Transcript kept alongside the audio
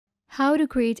How to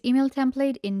create email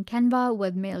template in Canva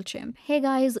with Mailchimp. Hey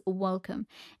guys, welcome.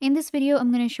 In this video,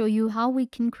 I'm going to show you how we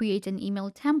can create an email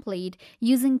template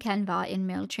using Canva in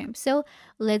Mailchimp. So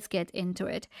let's get into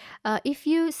it. If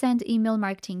you send email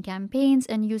marketing campaigns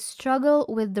and you struggle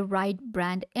with the right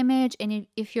brand image, and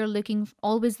if you're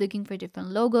always looking for different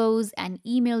logos and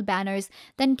email banners,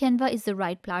 then Canva is the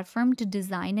right platform to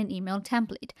design an email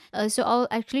template. So I'll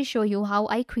actually show you how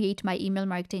I create my email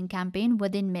marketing campaign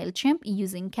within Mailchimp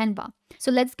using Canva.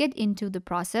 So let's get into the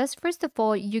process. First of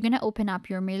all, you're going to open up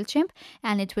your Mailchimp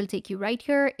and it will take you right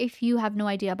here. If you have no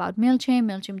idea about Mailchimp,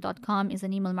 Mailchimp.com is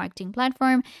an email marketing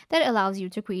platform that allows you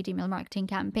to create email marketing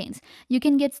campaigns. You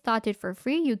can get started for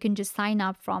free. You can just sign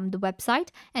up from the website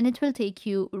and it will take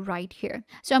you right here.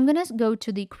 So I'm going to go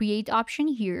to the create option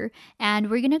here and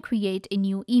we're going to create a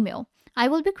new email. I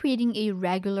will be creating a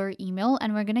regular email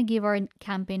and we're going to give our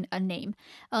campaign a name.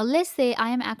 Let's say I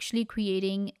am actually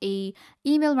creating a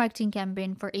email marketing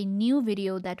campaign for a new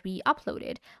video that we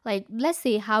uploaded. Like let's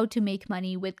say how to make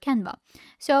money with Canva.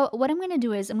 So what I'm going to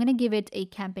do is I'm going to give it a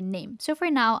campaign name. So for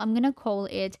now, I'm going to call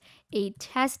it a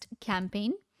test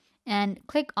campaign and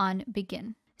click on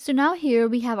begin. So now here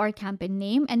we have our campaign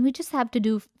name and we just have to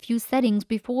do a few settings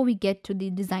before we get to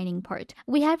the designing part.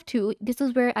 We have two. This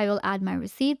is where I will add my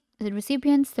the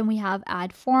recipients. Then we have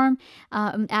add from,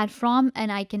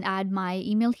 and I can add my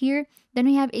email here. Then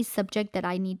we have a subject that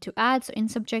I need to add. So in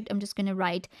subject, I'm just going to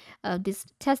write this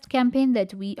test campaign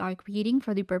that we are creating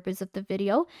for the purpose of the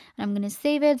video. And I'm going to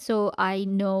save it so I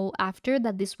know after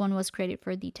that this one was created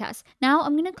for the test. Now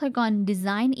I'm going to click on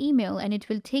design email and it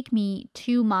will take me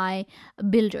to my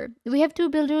builder. We have two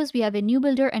builders. We have a new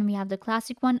builder and we have the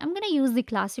classic one. I'm going to use the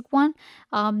classic one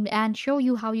and show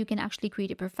you how you can actually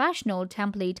create a professional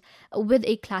template with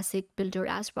a classic builder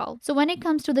as well. So when it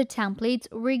comes to the templates,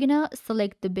 we're going to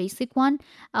select the basic one.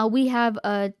 We have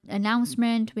an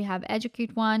announcement, we have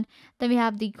educate one, then we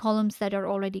have the columns that are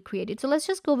already created. So let's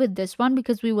just go with this one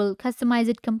because we will customize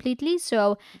it completely,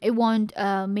 so it won't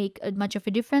make much of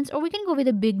a difference. Or we can go with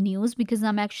a big news because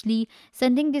I'm actually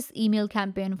sending this email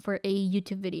campaign for a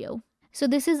YouTube video. So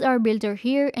this is our builder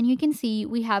here and you can see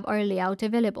we have our layout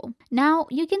available. Now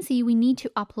you can see we need to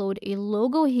upload a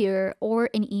logo here or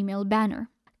an email banner.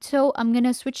 So I'm going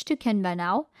to switch to Canva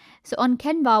now. So on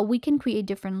Canva, we can create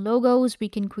different logos, we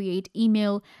can create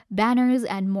email banners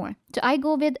and more. So I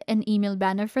go with an email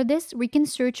banner for this. We can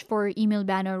search for email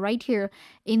banner right here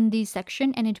in the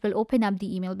section and it will open up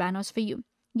the email banners for you.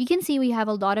 You can see we have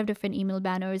a lot of different email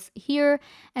banners here.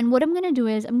 And what I'm going to do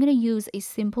is I'm going to use a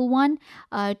simple one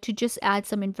to just add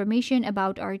some information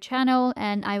about our channel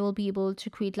and I will be able to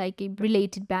create like a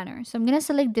related banner. So I'm going to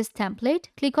select this template,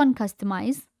 click on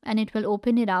customize and it will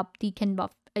open it up the Canva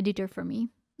editor for me.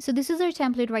 So this is our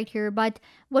template right here, but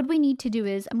what we need to do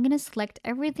is I'm going to select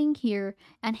everything here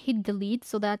and hit delete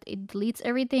so that it deletes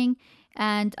everything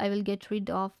and I will get rid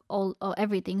of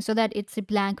everything so that it's a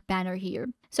blank banner here.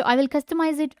 So I will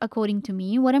customize it according to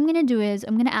me. What I'm going to do is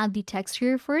I'm going to add the text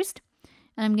here first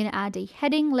and I'm going to add a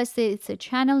heading. Let's say it's a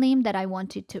channel name that I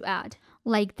wanted to add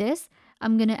like this.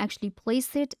 I'm going to actually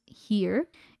place it here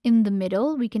in the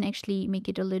middle. We can actually make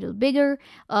it a little bigger.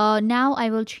 Now I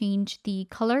will change the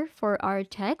color for our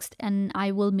text and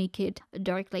I will make it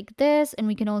dark like this, and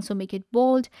we can also make it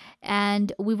bold,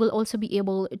 and we will also be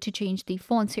able to change the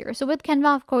fonts here. So with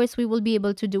Canva, of course, we will be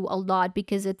able to do a lot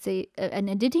because it's an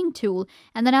editing tool,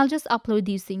 and then I'll just upload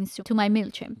these things to my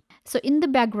Mailchimp. So in the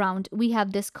background, we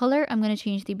have this color. I'm going to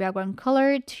change the background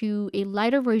color to a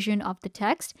lighter version of the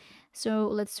text. So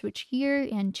let's switch here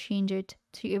and change it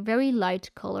to a very light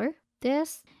color,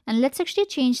 this. And let's actually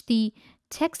change the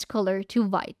text color to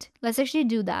white. Let's actually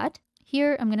do that.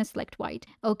 Here, I'm going to select white.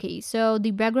 Okay, so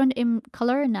the background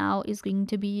color now is going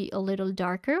to be a little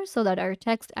darker so that our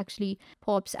text actually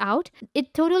pops out.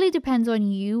 It totally depends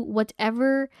on you.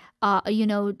 Whatever,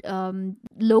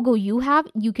 logo you have,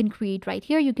 you can create right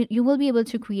here. You will be able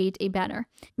to create a banner.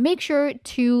 Make sure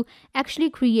to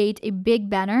actually create a big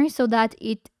banner so that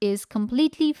it is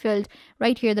completely filled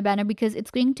right here, the banner, because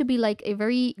it's going to be like a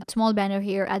very small banner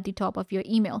here at the top of your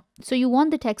email. So you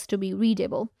want the text to be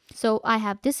readable. So I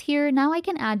have this here. Now I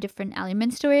can add different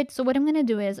elements to it. So what I'm going to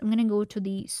do is I'm going to go to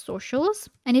the socials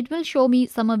and it will show me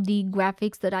some of the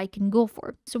graphics that I can go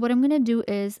for. So what I'm going to do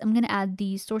is I'm going to add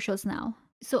the socials now.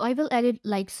 So I will edit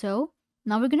like so.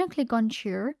 Now we're going to click on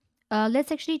share.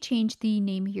 Let's actually change the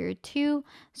name here too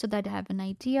so that I have an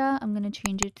idea. I'm going to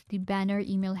change it to the banner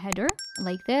email header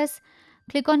like this.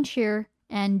 Click on share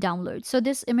and download. So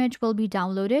this image will be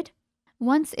downloaded.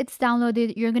 Once it's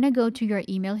downloaded, you're going to go to your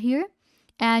email here.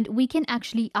 And we can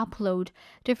actually upload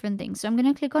different things. So I'm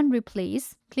going to click on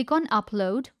replace, click on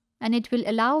upload, and it will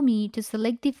allow me to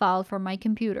select the file from my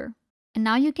computer. And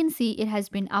now you can see it has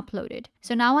been uploaded.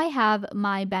 So now I have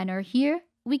my banner here.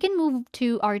 We can move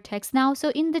to our text now.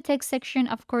 So in the text section,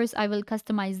 of course, I will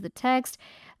customize the text,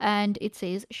 and it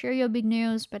says share your big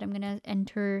news, but I'm going to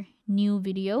enter new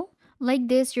video. Like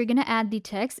this, you're going to add the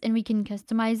text and we can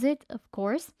customize it, of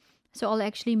course. So I'll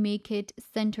actually make it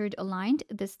centered aligned,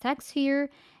 this text here,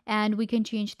 and we can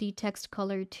change the text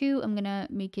color too. I'm going to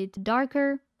make it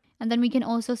darker, and then we can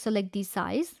also select the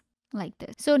size like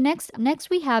this. So next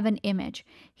we have an image.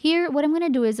 Here, what I'm going to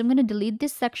do is I'm going to delete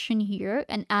this section here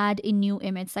and add a new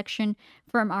image section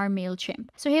from our Mailchimp.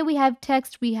 So here we have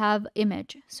text, we have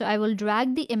image. So I will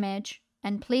drag the image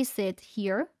and place it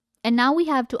here. And now we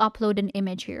have to upload an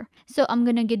image here. So I'm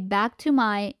going to get back to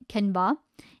my Canva,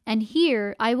 and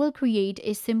here I will create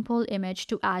a simple image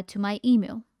to add to my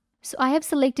email. So I have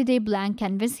selected a blank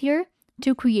canvas here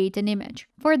to create an image.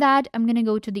 For that, I'm going to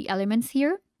go to the elements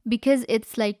here, because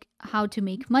it's like how to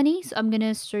make money. So I'm going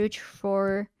to search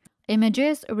for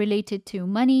images related to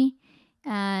money,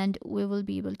 and we will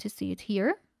be able to see it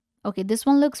here. Okay, this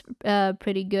one looks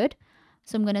pretty good.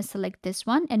 So I'm going to select this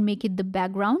one and make it the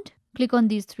background. Click on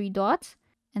these three dots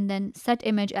and then set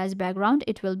image as background.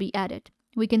 It will be added.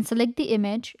 We can select the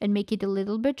image and make it a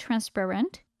little bit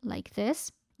transparent like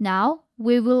this. Now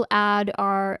we will add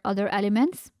our other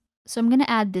elements. So I'm going to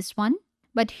add this one.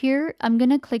 But here I'm going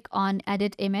to click on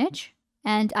edit image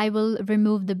and I will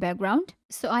remove the background.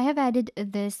 So I have added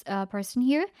this person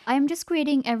here. I am just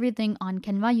creating everything on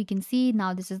Canva. You can see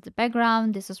now this is the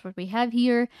background. This is what we have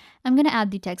here. I'm going to add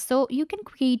the text. So you can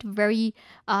create very,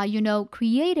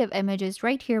 creative images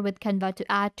right here with Canva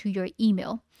to add to your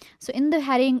email. So in the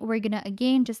heading, we're going to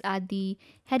again just add the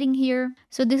heading here.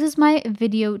 So this is my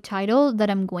video title that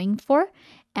I'm going for.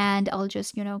 And I'll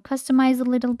just, customize a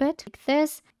little bit like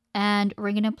this. And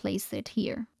we're going to place it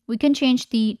here. We can change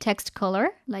the text color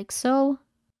like so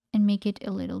and make it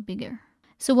a little bigger.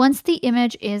 So once the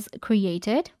image is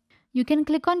created, you can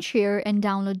click on share and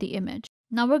download the image.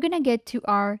 Now we're going to get to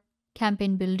our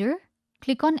campaign builder.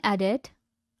 Click on edit,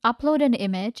 upload an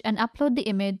image, and upload the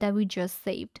image that we just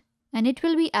saved. And it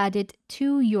will be added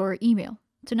to your email.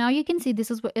 So now you can see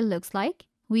this is what it looks like.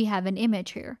 We have an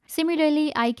image here.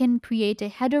 Similarly, I can create a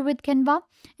header with Canva.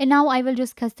 And now I will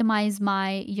just customize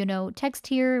my, text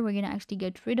here. We're going to actually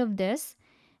get rid of this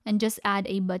and just add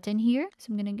a button here. So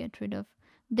I'm going to get rid of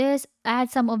this, add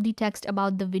some of the text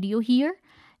about the video here.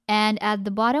 And at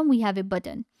the bottom, we have a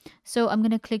button. So I'm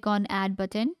going to click on add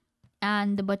button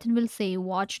and the button will say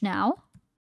watch now.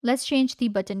 Let's change the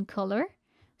button color.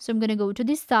 So I'm going to go to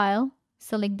the style,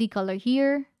 select the color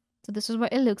here. So this is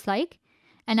what it looks like.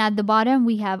 And at the bottom,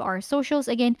 we have our socials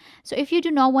again. So if you do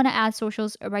not want to add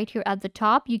socials right here at the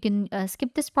top, you can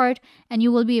skip this part and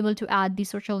you will be able to add the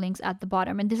social links at the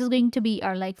bottom. And this is going to be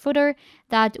our footer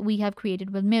that we have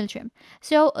created with Mailchimp.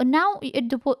 So now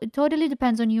it totally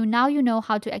depends on you. Now you know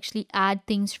how to actually add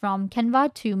things from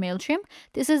Canva to Mailchimp.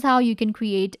 This is how you can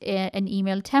create an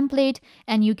email template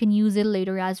and you can use it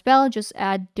later as well. Just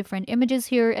add different images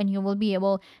here and you will be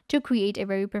able to create a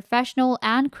very professional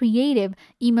and creative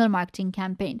email marketing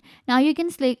campaign. Now you can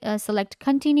select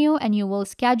continue and you will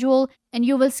schedule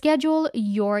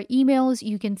your emails.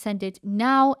 You can send it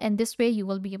now, and this way you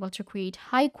will be able to create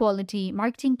high quality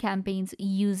marketing campaigns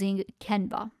using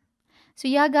Canva. So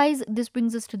yeah guys, this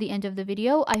brings us to the end of the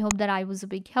video. I hope that I was a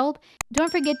big help.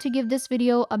 Don't forget to give this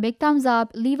video a big thumbs up,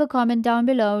 leave a comment down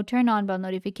below, turn on bell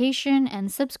notification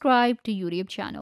and subscribe to YouTube channel.